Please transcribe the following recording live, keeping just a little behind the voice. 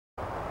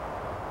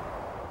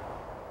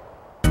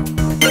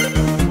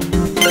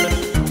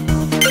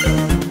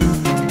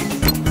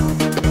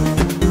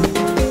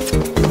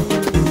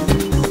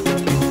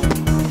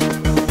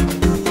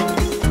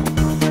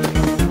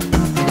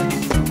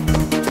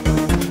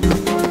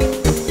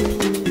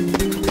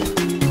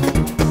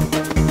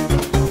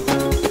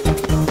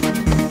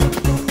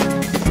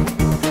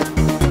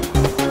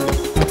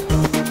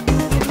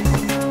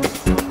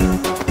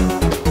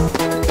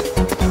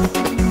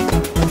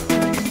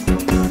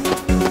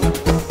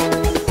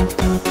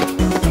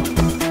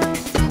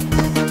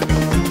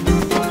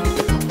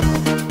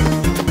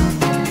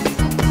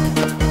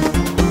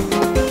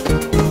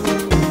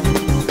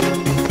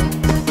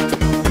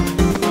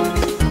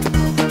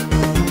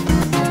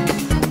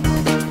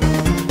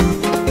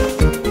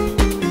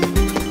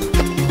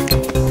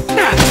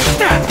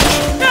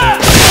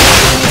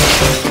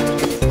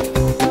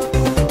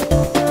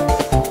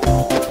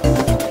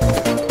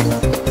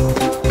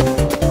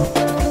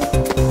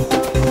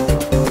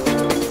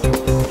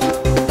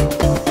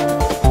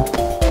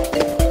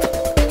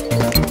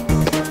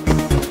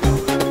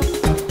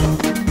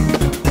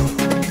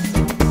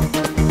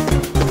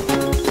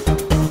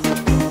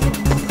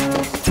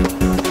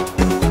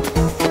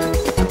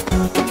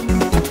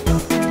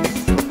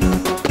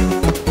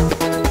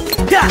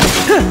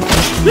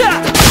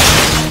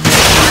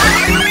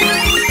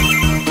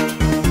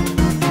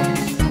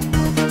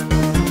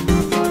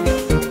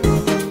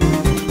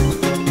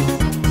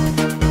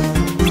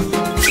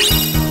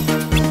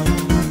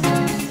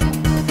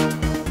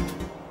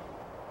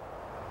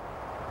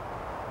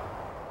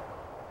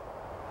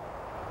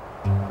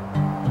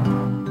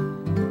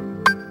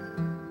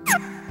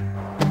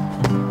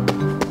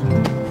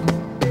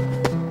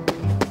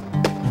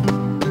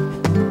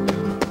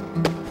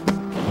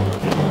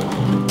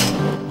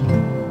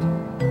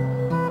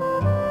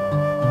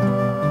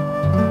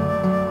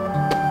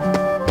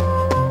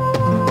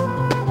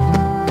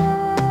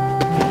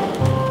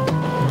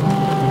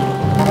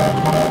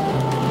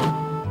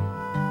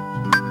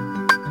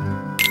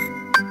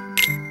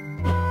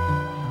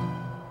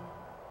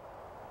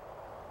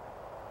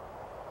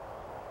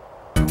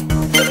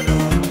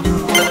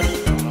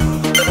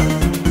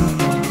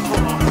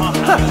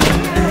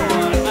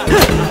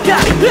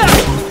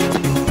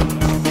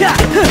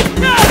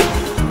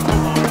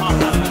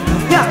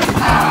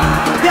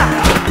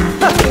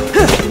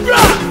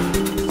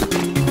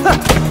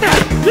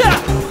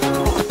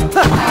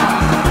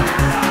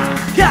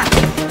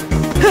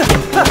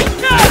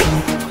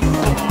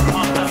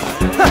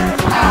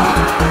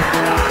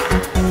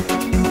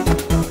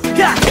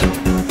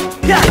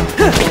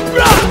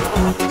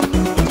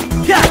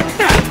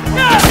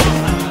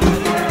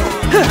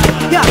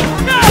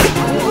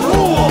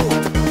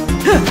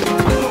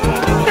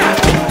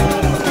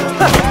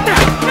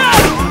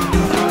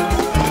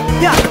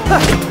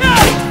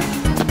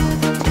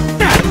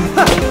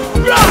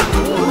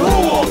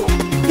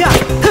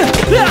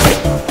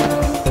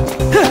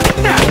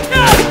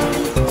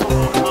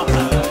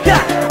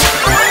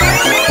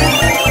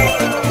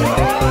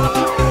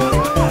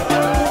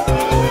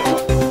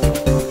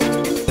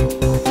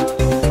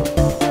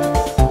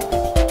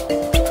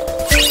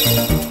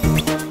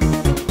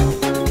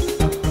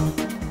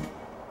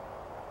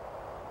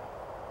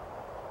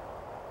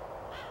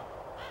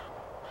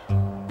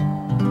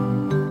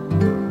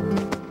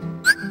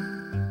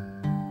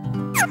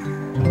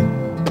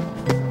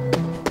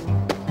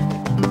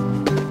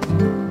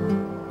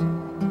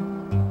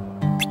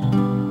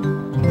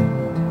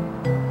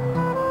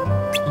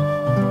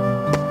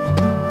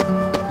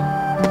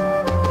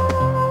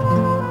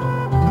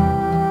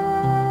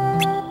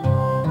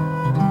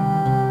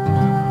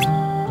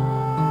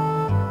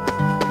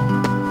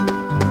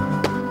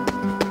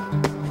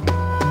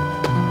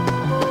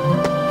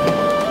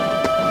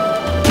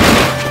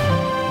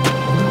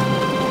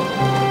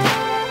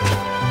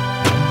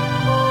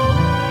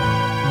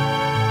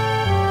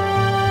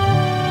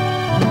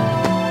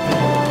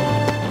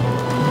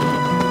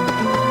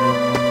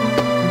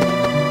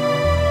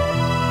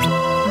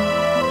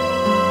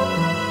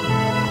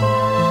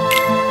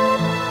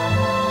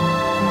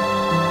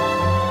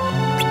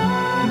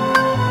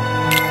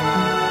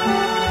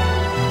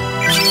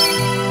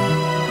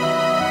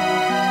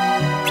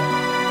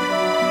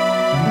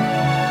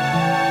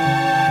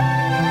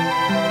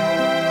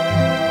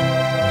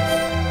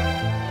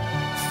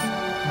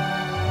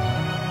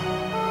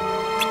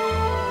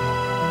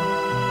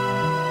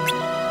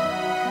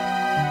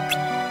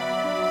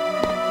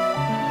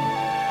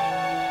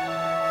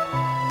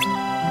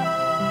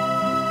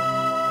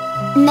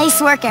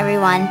Nice work,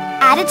 everyone.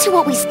 Added to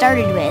what we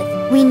started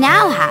with, we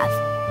now have...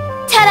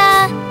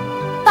 ta-da!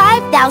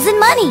 5,000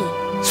 money!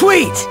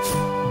 Sweet!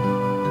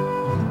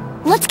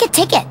 Let's get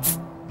tickets.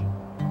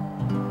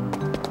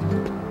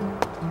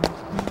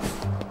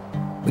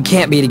 We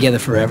can't be together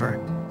forever,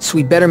 so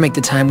we'd better make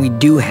the time we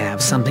do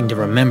have something to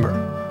remember.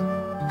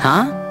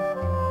 Huh?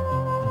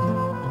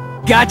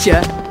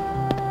 Gotcha!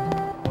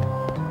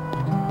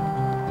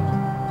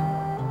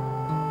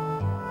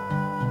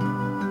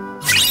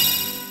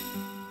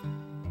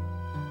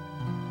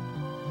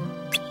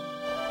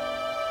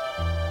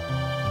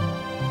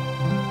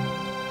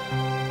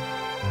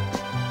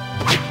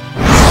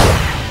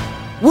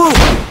 Whoa!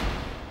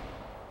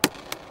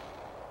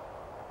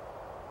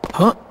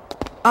 Huh?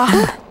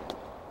 Huh?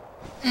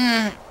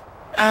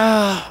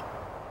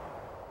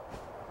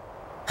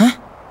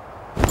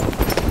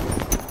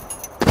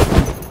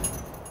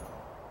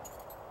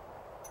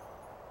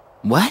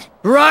 What?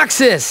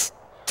 Roxas!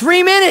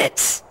 3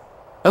 minutes!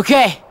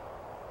 Okay.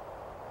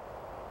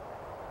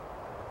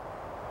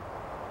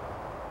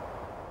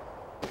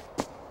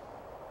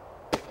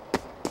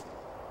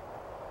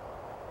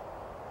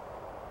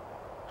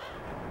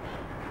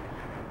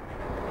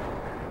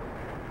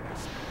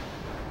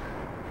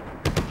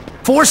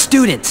 Four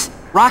students!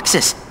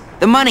 Roxas,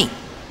 the money.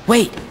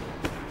 Wait.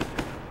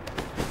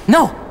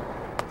 No.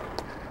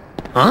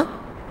 Huh?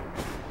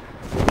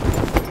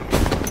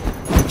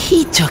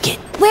 He took it.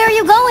 Where are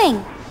you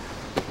going?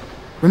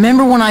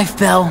 Remember when I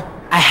fell?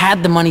 I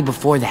had the money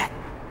before that.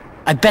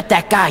 I bet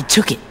that guy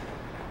took it.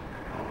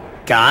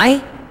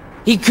 Guy?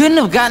 He couldn't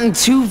have gotten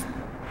too...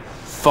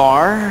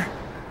 far.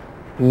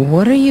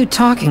 What are you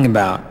talking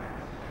about?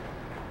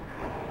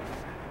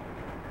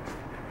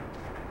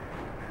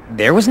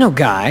 There was no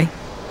guy.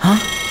 Huh?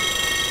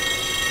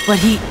 But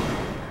he...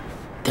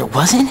 There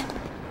wasn't?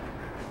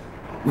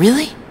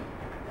 Really?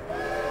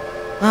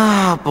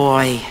 Oh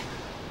boy.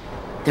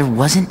 There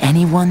wasn't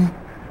anyone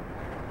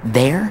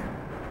there?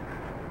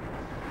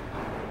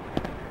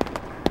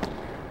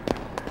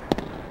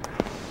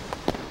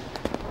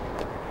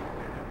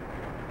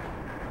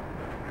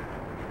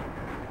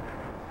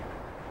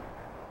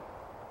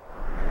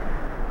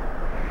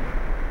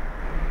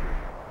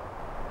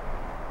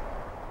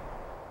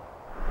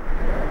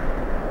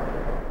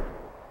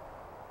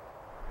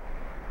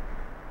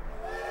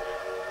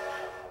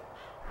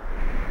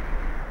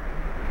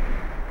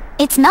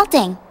 It's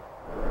melting.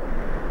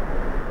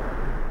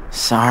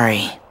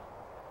 Sorry.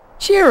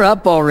 Cheer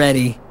up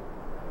already.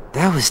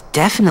 That was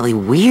definitely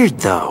weird,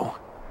 though.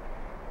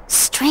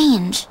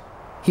 Strange.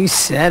 You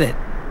said it.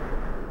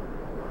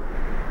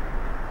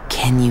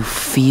 Can you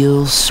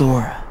feel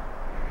Sora?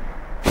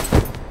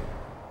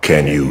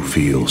 Can you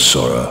feel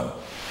Sora?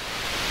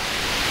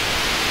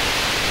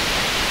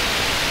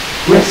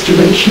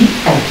 Restoration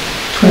at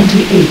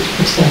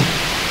 28%.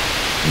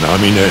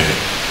 Namine,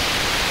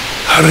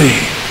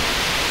 hurry!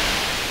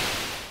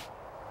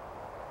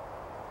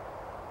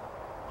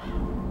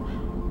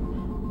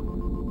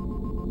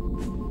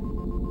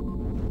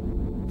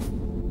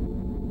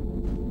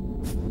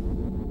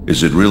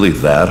 Is it really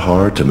that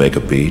hard to make a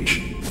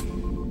beach?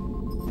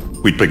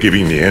 We'd be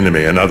giving the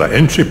enemy another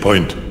entry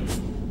point.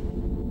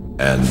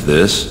 And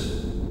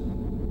this?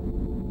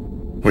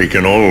 We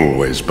can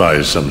always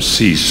buy some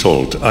sea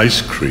salt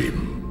ice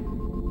cream.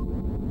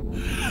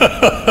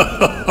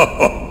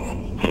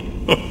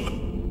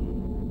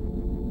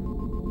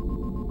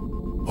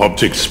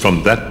 Objects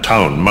from that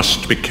town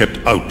must be kept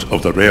out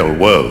of the real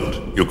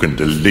world. You can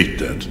delete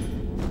that.